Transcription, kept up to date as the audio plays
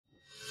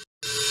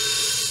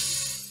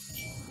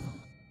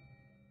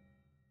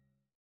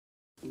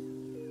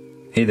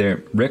Hey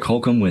there, Rick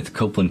Holcomb with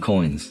Copeland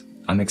Coins.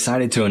 I'm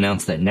excited to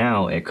announce that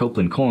now at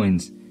Copeland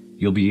Coins,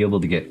 you'll be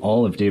able to get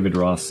all of David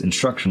Roth's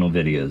instructional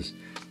videos,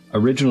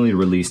 originally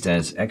released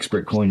as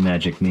Expert Coin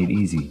Magic Made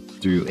Easy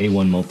through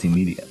A1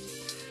 Multimedia.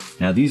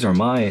 Now these are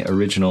my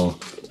original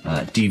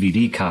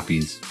DVD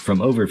copies from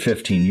over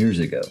 15 years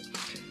ago,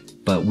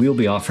 but we'll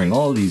be offering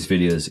all of these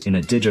videos in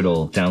a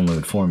digital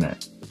download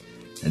format.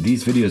 And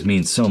these videos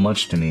mean so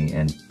much to me,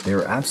 and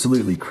they're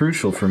absolutely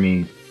crucial for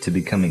me to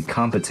becoming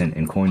competent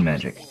in coin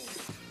magic.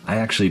 I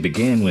actually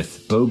began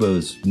with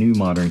Bobo's new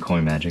modern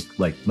coin magic,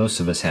 like most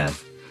of us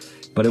have,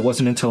 but it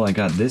wasn't until I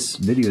got this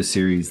video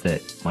series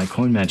that my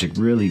coin magic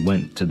really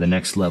went to the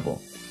next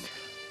level.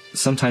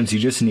 Sometimes you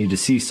just need to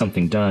see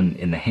something done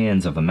in the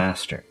hands of a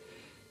master,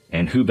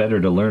 and who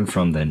better to learn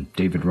from than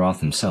David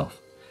Roth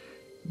himself.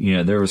 You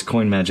know, there was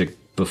coin magic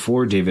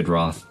before David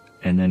Roth,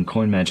 and then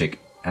coin magic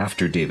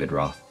after David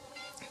Roth.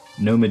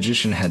 No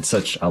magician had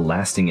such a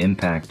lasting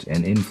impact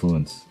and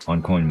influence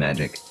on coin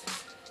magic,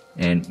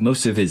 and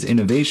most of his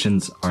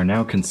innovations are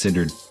now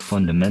considered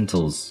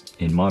fundamentals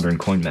in modern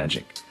coin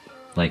magic,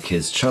 like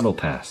his shuttle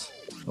pass,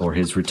 or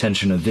his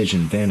retention of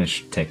vision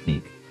vanish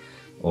technique,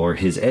 or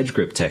his edge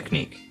grip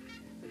technique.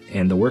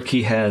 And the work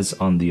he has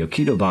on the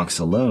Aikido box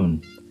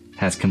alone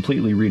has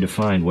completely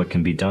redefined what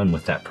can be done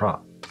with that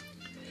prop.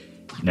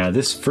 Now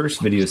this first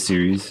video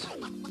series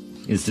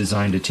is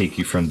designed to take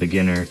you from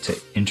beginner to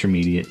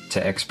intermediate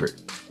to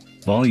expert.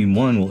 Volume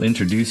 1 will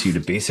introduce you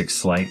to basic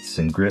sleights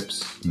and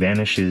grips,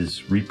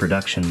 vanishes,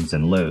 reproductions,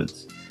 and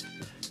loads.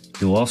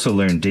 You'll also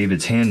learn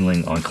David's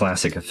handling on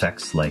classic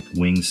effects like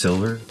wing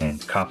silver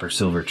and copper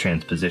silver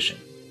transposition.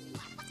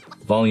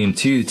 Volume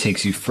 2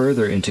 takes you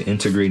further into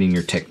integrating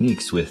your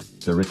techniques with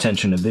the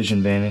retention of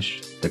vision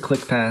vanish, the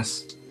click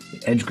pass,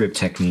 the edge grip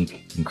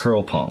technique, and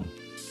curl palm.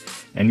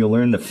 And you'll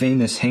learn the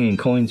famous hanging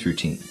coins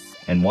routine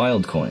and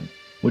wild coin,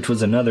 which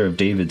was another of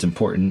David's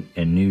important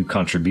and new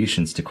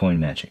contributions to coin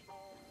magic.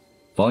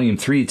 Volume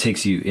 3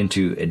 takes you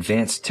into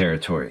advanced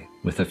territory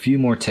with a few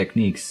more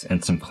techniques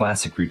and some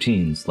classic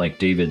routines like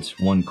David's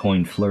one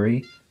coin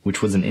flurry,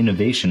 which was an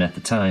innovation at the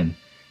time,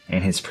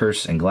 and his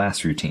purse and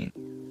glass routine.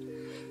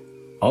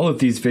 All of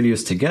these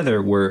videos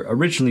together were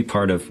originally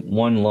part of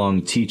one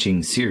long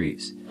teaching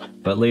series,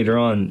 but later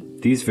on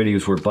these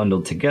videos were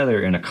bundled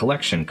together in a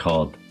collection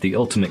called the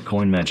Ultimate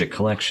Coin Magic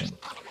Collection.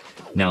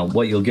 Now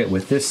what you'll get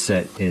with this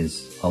set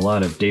is a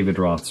lot of David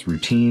Roth's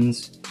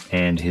routines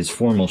and his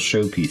formal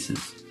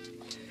showpieces.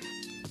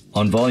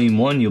 On Volume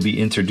 1 you'll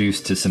be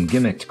introduced to some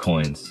gimmicked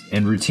coins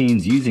and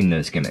routines using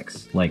those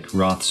gimmicks, like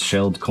Roth's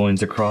shelled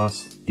coins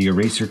across, the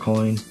eraser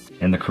coin,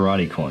 and the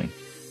karate coin,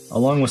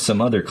 along with some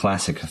other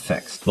classic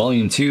effects.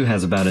 Volume 2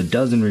 has about a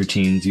dozen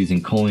routines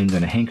using coins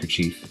and a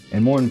handkerchief,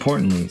 and more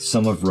importantly,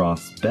 some of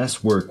Roth's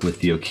best work with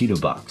the Aikido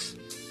box.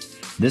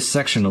 This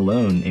section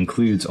alone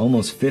includes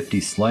almost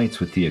 50 sleights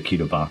with the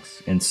Aikido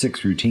box and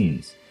 6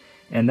 routines,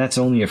 and that's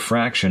only a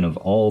fraction of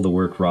all the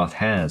work Roth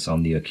has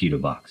on the Aikido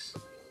box.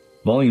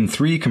 Volume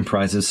 3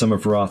 comprises some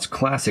of Roth's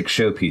classic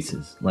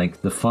showpieces,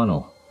 like the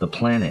funnel, the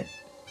planet,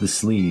 the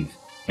sleeve,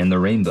 and the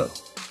rainbow.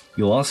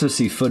 You'll also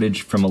see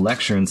footage from a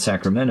lecture in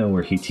Sacramento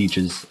where he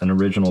teaches an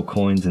original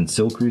coins and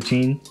silk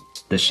routine,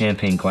 the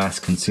champagne glass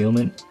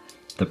concealment,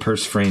 the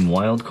purse frame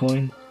wild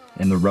coin,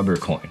 and the rubber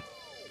coin.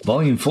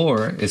 Volume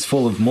 4 is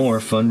full of more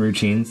fun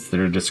routines that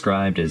are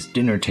described as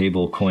dinner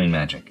table coin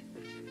magic.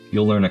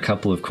 You'll learn a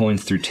couple of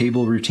coins through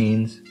table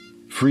routines,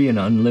 free and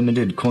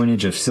unlimited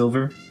coinage of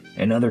silver,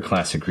 and other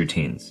classic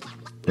routines.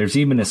 There's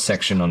even a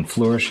section on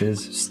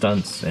flourishes,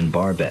 stunts, and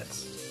bar bets.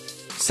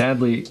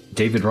 Sadly,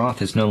 David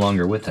Roth is no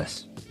longer with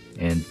us,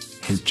 and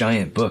his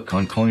giant book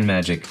on coin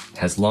magic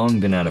has long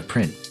been out of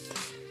print.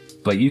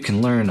 But you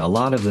can learn a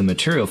lot of the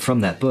material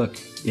from that book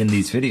in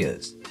these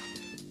videos.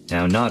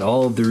 Now, not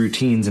all of the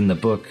routines in the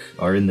book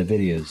are in the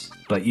videos,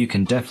 but you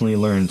can definitely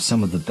learn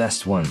some of the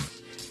best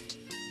ones.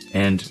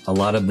 And a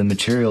lot of the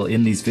material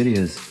in these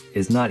videos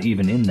is not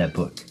even in that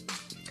book.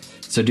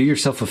 So do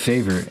yourself a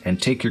favor and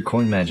take your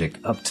coin magic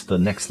up to the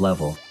next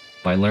level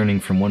by learning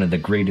from one of the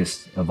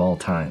greatest of all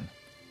time,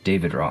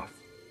 David Roth.